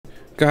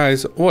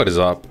Guys, what is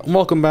up?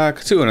 Welcome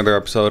back to another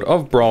episode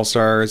of Brawl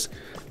Stars.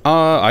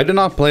 I did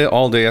not play it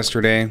all day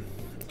yesterday.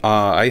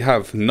 I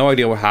have no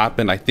idea what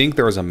happened. I think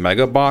there was a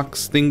mega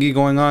box thingy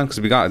going on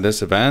because we got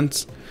this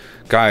event.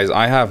 Guys,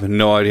 I have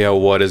no idea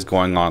what is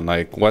going on.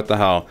 Like, what the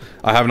hell?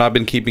 I have not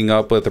been keeping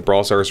up with the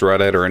Brawl Stars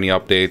Reddit or any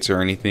updates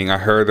or anything. I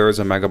heard there was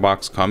a mega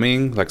box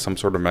coming, like some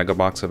sort of mega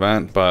box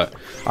event, but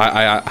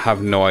I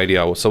have no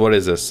idea. So what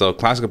is this? So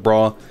Classic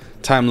Brawl,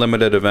 time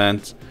limited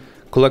event.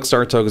 Collect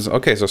star tokens.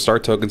 Okay, so star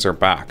tokens are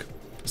back.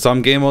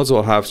 Some game modes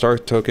will have star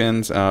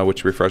tokens,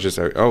 which refreshes.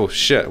 Oh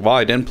shit! Well,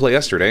 I didn't play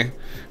yesterday.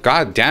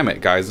 God damn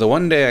it, guys! The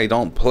one day I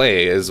don't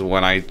play is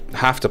when I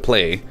have to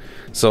play.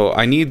 So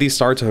I need these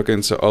star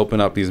tokens to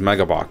open up these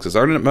mega boxes.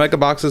 Are the mega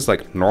boxes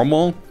like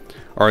normal?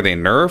 Are they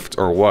nerfed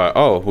or what?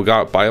 Oh, we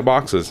got bio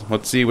boxes.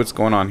 Let's see what's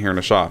going on here in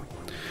the shop.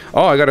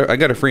 Oh, I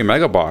got a free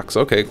mega box.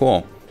 Okay,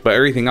 cool. But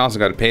everything else I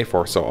got to pay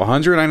for. So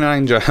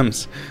 199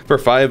 gems for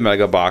 5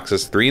 mega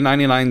boxes,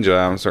 399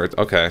 gems. Or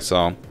okay,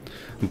 so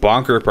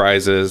bonker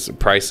prices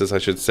I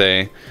should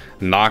say.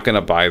 Not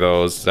gonna buy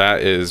those.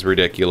 That is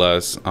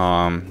ridiculous.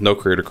 No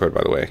creator code,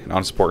 by the way. I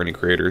don't support any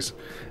creators.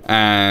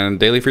 And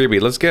daily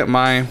freebie. Let's get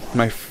my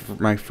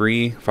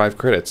free 5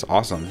 credits.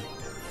 Awesome.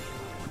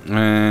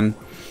 And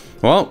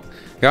well,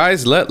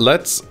 guys,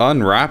 let's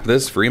unwrap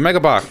this free mega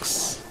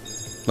box.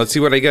 Let's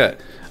see what I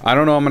get. I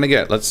don't know what I'm gonna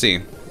get. Let's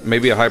see.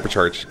 Maybe a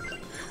hypercharge.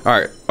 All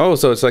right. Oh,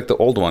 so it's like the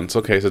old ones.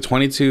 Okay, so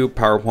 22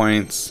 power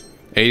points,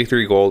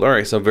 83 gold. All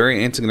right, so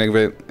very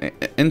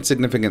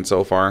insignificant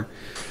so far.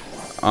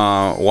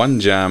 1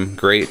 gem,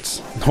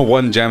 great.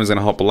 1 gem is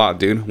gonna help a lot,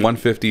 dude.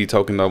 150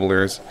 token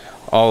doublers.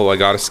 Oh, I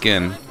got a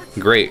skin.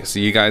 Great. So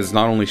you guys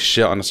not only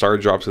shit on the star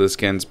drops of the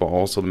skins, but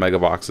also the mega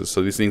boxes.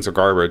 So these things are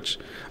garbage.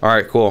 All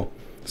right, cool.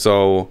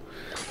 So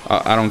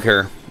I don't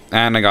care.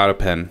 And I got a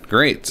pin.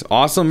 Great.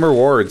 Awesome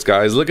rewards,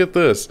 guys. Look at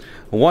this.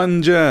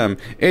 1 gem,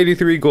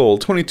 83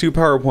 gold, 22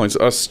 power points,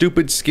 a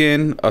stupid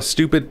skin, a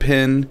stupid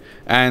pin,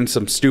 and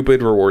some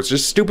stupid rewards.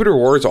 Just stupid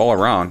rewards all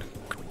around.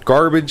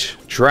 Garbage,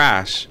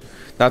 trash.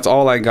 That's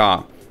all I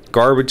got.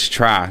 Garbage,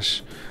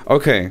 trash.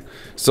 Okay.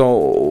 So,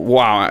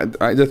 wow.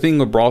 The thing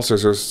with Brawl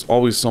Stars, there's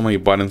always so many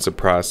buttons to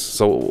press.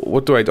 So,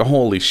 what do I do?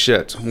 Holy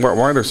shit. Why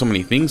are there so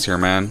many things here,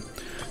 man?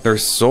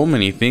 There's so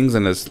many things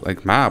in this,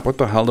 like, map. What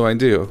the hell do I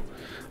do?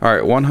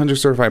 Alright, 100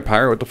 certified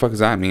pirate. What the fuck does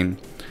that mean?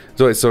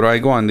 So do I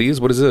go on these?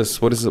 What is this?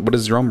 What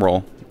is drum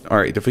roll?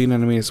 Alright, defeat an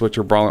enemy to switch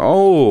your brawler.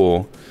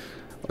 Oh,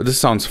 this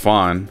sounds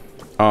fun.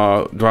 Do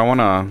I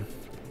wanna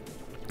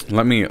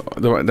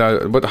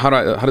but how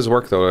does it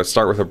work though? I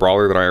start with a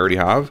brawler that I already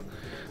have.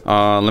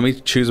 Let me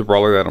choose a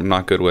brawler that I'm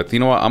not good with. You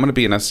know what? I'm gonna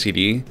be an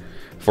STD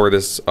for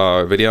this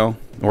video.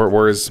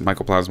 Where is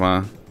Michael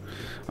Plasma?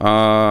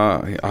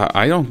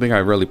 I don't think I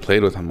really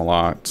played with him a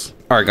lot.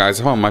 Alright guys,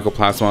 hello Michael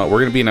Plasma. We're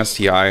gonna be an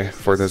STI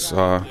for this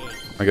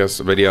I guess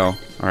video.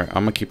 Alright,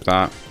 I'm gonna keep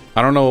that.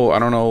 I don't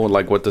know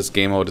like what this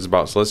game mode is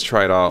about, so let's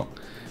try it out.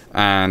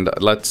 And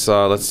let's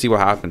see what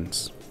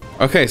happens.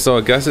 Okay, so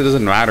I guess it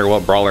doesn't matter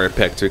what brawler I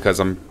picked because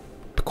I'm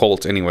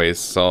Colt anyways,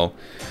 so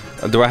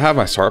do I have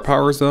my star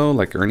powers though,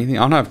 like, or anything?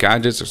 I don't have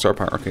gadgets or star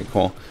power. Okay,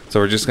 cool. So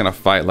we're just gonna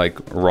fight like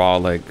raw,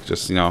 like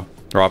just, you know,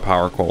 raw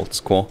power Colts.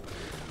 Cool.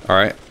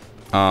 Alright.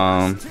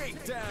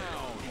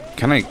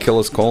 Can I kill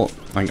this Colt?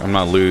 Like, I'm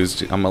not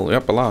lose. Yep,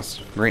 I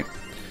lost. Great.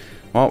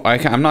 Well,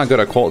 I'm not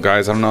good at Colt,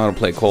 guys. I don't know how to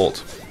play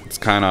Colt. It's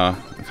kind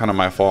of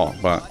my fault.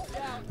 But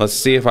let's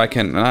see if I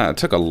can. It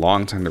took a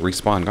long time to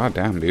respawn. God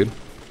damn, dude.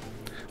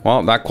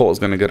 Well, that Colt is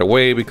gonna get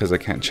away because I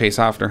can't chase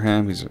after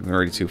him. He's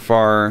already too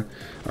far.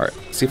 All right,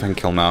 see if I can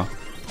kill him now.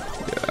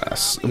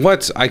 Yes.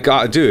 What? I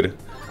got, dude.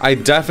 I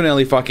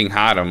definitely fucking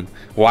had him.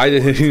 Why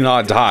did he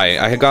not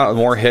die? I got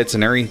more hits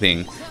and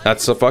everything.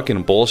 That's so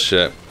fucking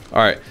bullshit.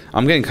 Alright,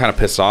 I'm getting kind of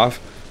pissed off.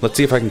 Let's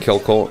see if I can kill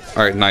Colt.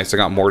 Alright, nice. I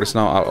got Mortis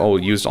now. Oh,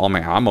 used all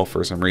my ammo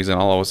for some reason.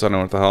 All of a sudden,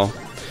 what the hell?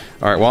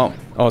 Alright, well.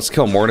 Oh, let's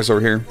kill Mortis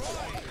over here.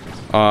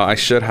 I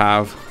should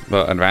have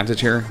the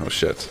advantage here. Oh,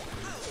 shit.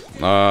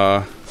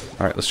 Alright,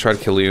 let's try to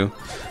kill you.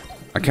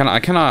 I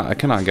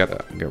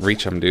cannot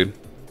reach him, dude.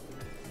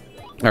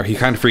 Alright, he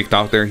kind of freaked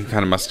out there. He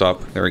kind of messed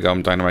up. There we go.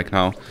 I'm Dynamite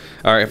now.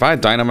 Alright, if I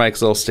had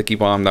Dynamite's little sticky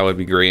bomb, that would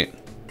be great.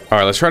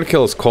 Alright, let's try to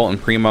kill this Colt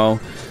and Primo.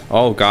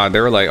 Oh god, they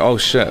were like, oh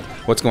shit,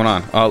 what's going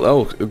on?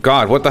 Oh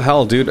god, what the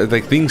hell, dude?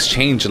 Like, things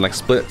change in like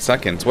split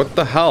seconds. What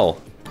the hell?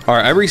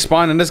 Alright, I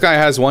respawn and this guy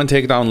has 1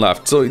 takedown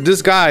left. So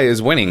this guy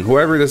is winning.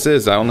 Whoever this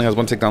is that only has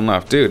 1 takedown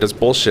left. Dude, that's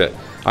bullshit.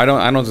 I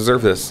don't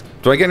deserve this.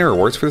 Do I get any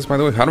rewards for this, by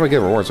the way? How do I get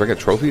rewards? Do I get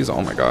trophies?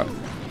 Oh my god.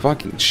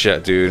 Fucking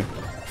shit, dude.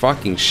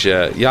 Fucking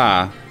shit.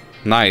 Yeah.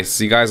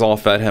 Nice. You guys all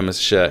fed him as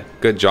shit.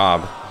 Good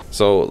job.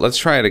 So let's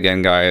try it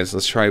again, guys.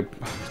 Let's try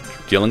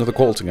dealing with the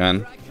Colt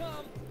again.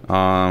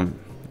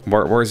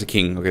 Where's the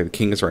king? Okay, the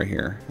king is right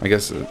here. I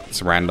guess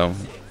it's random.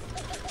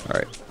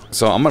 Alright,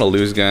 so I'm gonna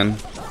lose again.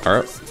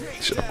 Alright,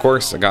 of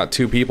course I got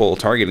 2 people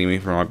targeting me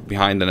from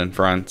behind and in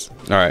front.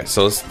 Alright,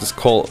 so this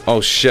Colt.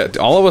 Oh shit,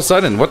 all of a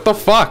sudden, what the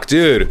fuck,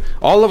 dude?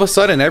 All of a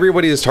sudden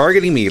everybody is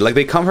targeting me. Like,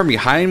 they come from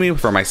behind me,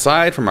 from my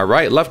side, from my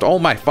right, left. Oh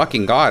my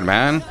fucking god,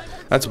 man.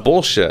 That's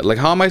bullshit. Like,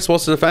 how am I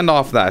supposed to defend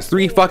off that? It's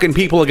 3 fucking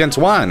people against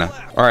 1. All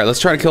right, let's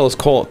try to kill this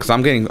Colt, because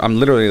I'm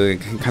literally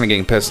like, kind of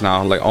getting pissed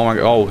now. Like, oh my,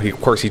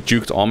 of course he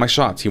juked all my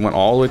shots. He went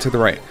all the way to the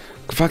right.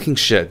 Fucking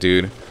shit,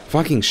 dude.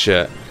 Fucking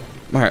shit.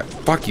 All right,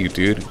 fuck you,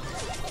 dude.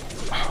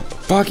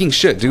 Fucking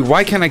shit, dude.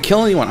 Why can't I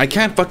kill anyone? I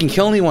can't fucking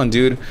kill anyone,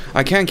 dude.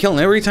 I can't kill.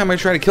 Every time I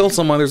try to kill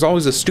someone, there's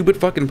always a stupid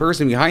fucking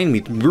person behind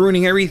me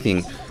ruining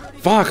everything.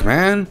 Fuck,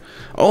 man.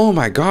 Oh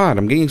my god,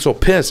 I'm getting so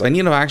pissed. I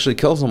need to actually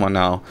kill someone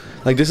now.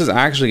 Like, this is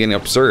actually getting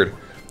absurd.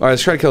 Alright,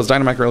 let's try to kill this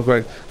Dynamite real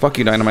quick. Fuck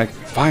you, Dynamite.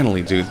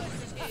 Finally, dude.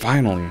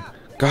 Finally.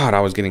 God,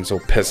 I was getting so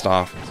pissed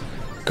off.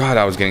 God,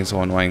 I was getting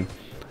so annoying.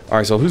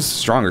 Alright, so who's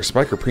stronger,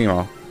 Spike or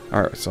Primo?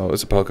 Alright, so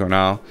it's a Poco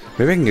now.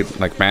 Maybe I can get,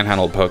 like,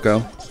 manhandled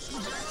Poco.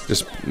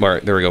 Just,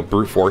 alright, there we go.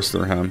 Brute force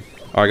through him.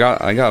 Oh, I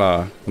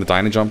got the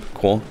Dyna Jump.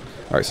 Cool.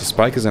 Alright, so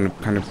Spike is gonna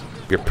kind of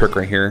be a prick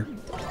right here.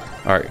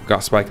 Alright,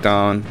 got Spike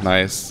down.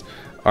 Nice.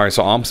 Alright,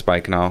 so I'm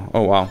Spike now.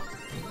 Oh, wow.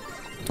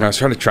 I was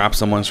trying to trap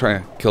someone. I was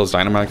trying to kill his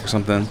Dynamite or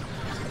something.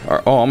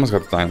 Right, oh, almost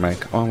got the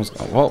Dynamite. Oh, almost.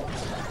 Well,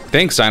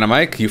 thanks,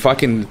 Dynamite. You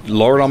fucking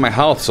lowered all my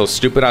health so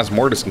stupid-ass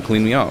Mortis can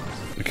clean me up.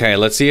 Okay,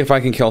 let's see if I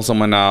can kill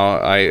someone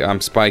now.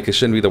 I'm Spike. It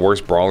shouldn't be the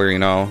worst brawler, you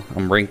know.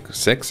 I'm rank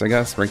 6, I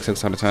guess. Rank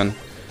 6 out of 10.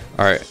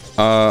 Alright,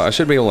 I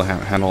should be able to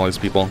handle all these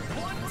people.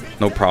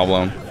 No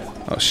problem.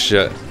 Oh,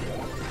 shit.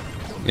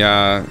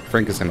 Yeah,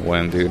 Frank is gonna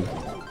win, dude.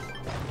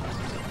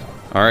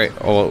 Alright,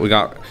 oh, we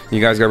got... You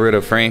guys got rid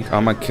of Frank.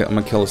 I'm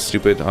gonna kill a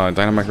stupid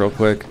Dynamite real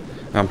quick.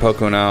 I'm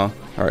Poco now.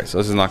 Alright, so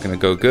this is not gonna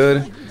go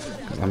good.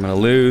 I'm gonna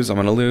lose.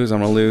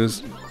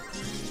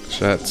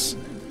 Shit.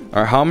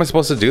 Alright, how am I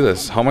supposed to do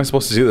this?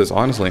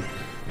 Honestly?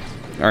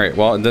 Alright,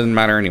 well, it doesn't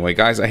matter anyway.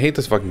 Guys, I hate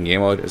this fucking game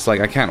mode. It's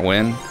like I can't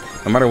win.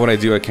 No matter what I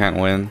do, I can't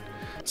win.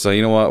 So,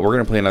 you know what? We're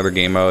gonna play another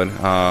game mode.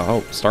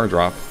 Oh, star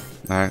drop.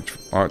 Alright,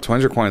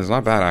 200 coins.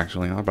 Not bad,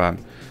 actually. Not bad.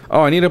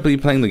 Oh, I need to be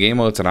playing the game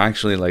modes and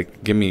actually,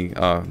 like, give me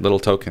little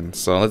tokens.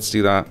 So, let's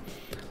do that.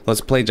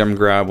 Let's play Gem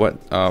Grab.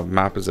 What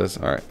map is this?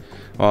 Alright.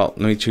 Well,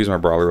 let me choose my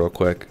brawler real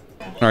quick.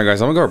 Alright,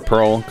 guys. I'm gonna go with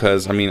Pearl,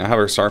 because, I mean, I have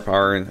her star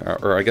power, and,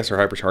 or I guess her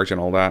hypercharge and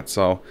all that.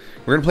 So,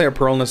 we're gonna play a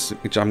Pearl in this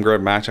Gem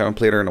Grab match. I haven't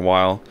played her in a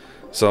while.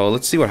 So,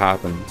 let's see what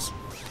happens.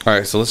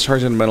 Alright, so let's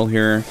charge in the middle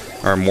here.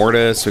 Our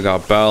Mortis, we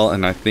got Belle,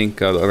 and I think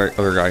the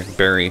other guy,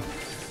 Barry.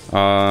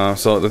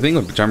 So the thing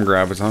with Gem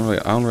Grab is I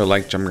don't really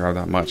like Gem Grab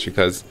that much,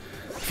 because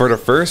for the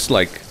first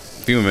like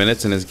few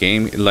minutes in this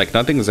game, like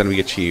nothing is gonna be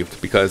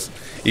achieved, because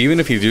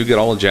even if you do get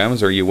all the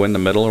gems or you win the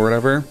middle or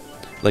whatever,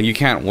 like you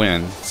can't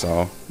win.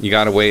 So you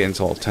gotta wait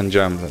until 10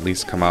 gems at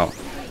least come out.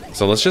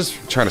 So let's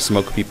just try to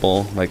smoke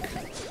people, like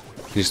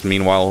just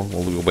meanwhile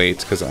we'll wait,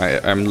 because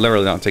I'm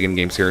literally not taking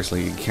the game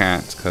seriously. You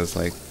can't, because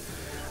like,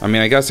 I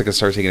mean, I guess I could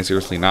start taking it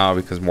seriously now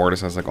because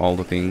Mortis has like all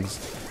the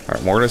things.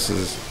 Alright, Mortis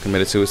is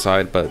committed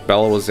suicide, but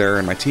Bella was there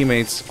and my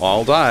teammates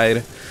all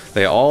died.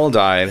 They all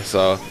died,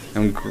 so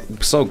I'm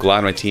so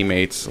glad my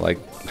teammates like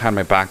had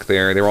my back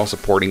there. They were all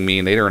supporting me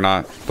and they were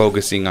not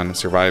focusing on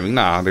surviving.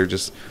 Nah, they're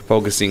just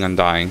focusing on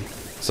dying.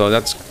 So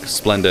that's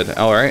splendid.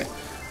 Alright.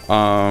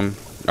 Alright,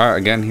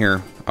 again here.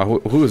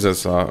 Who is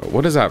this?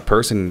 What is that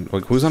person?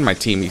 Like, who's on my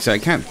team? I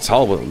can't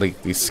tell with like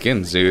these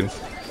skins, dude.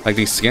 Like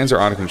these skins are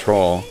out of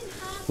control.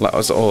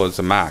 Oh, it's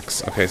a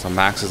Max. Okay, so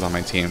Max is on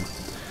my team.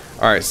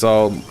 Alright,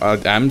 so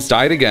Ems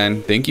died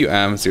again. Thank you,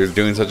 Ems. You're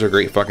doing such a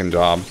great fucking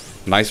job.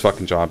 Nice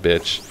fucking job,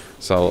 bitch.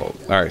 So,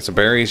 alright, so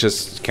Barry's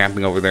just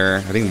camping over there.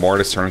 I think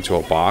Mortis turned into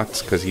a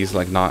bot because he's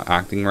like not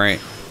acting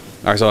right.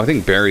 Alright, so I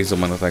think Barry's the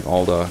one with like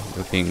all the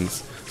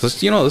things. So,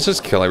 you know, let's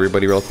just kill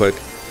everybody real quick.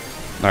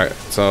 Alright,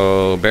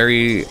 so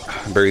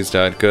Barry's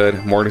dead.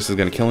 Good. Mortis is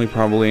gonna kill me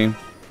probably.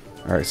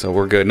 Alright, so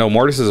we're good. No,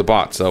 Mortis is a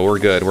bot, so we're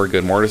good. We're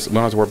good. Mortis, we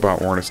don't have to worry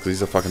about Mortis because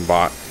he's a fucking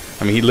bot.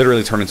 I mean, he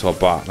literally turned into a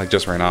bot, like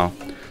just right now.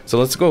 So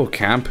let's go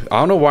camp. I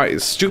don't know why,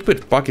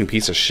 stupid fucking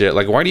piece of shit.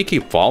 Like, why do you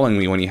keep following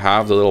me when you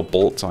have the little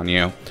bolts on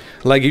you?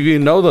 Like, if you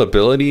know the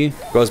ability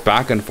goes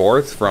back and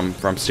forth from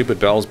stupid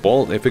Belle's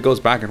bolt, if it goes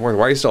back and forth,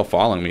 why are you still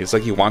following me? It's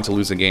like you want to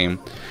lose a game.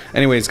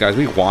 Anyways, guys,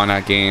 we won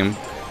that game.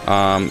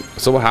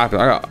 So what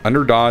happened? I got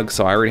underdog,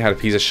 so I already had a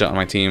piece of shit on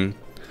my team.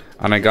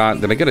 And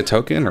did I get a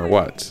token or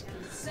what?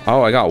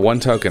 Oh, I got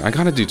 1 token. I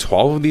gotta do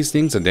 12 of these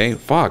things a day.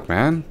 Fuck,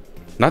 man.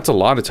 That's a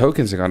lot of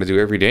tokens I gotta do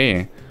every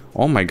day.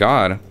 Oh my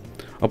god.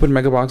 Open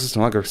mega boxes to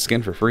unlock a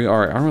skin for free.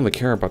 Alright, I don't really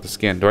care about the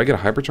skin. Do I get a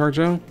hypercharge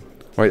though?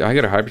 Wait, I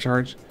get a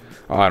hypercharge?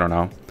 Oh, I don't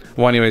know.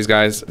 Well, anyways,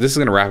 guys, this is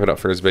gonna wrap it up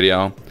for this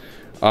video.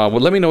 Well,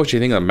 let me know what you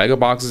think of the mega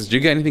boxes. Did you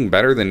get anything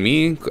better than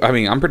me? I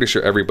mean, I'm pretty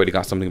sure everybody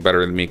got something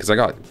better than me because I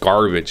got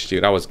garbage,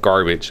 dude. I was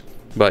garbage.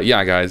 But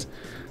yeah, guys,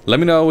 let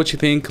me know what you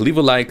think. Leave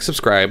a like,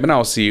 subscribe, and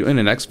I'll see you in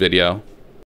the next video.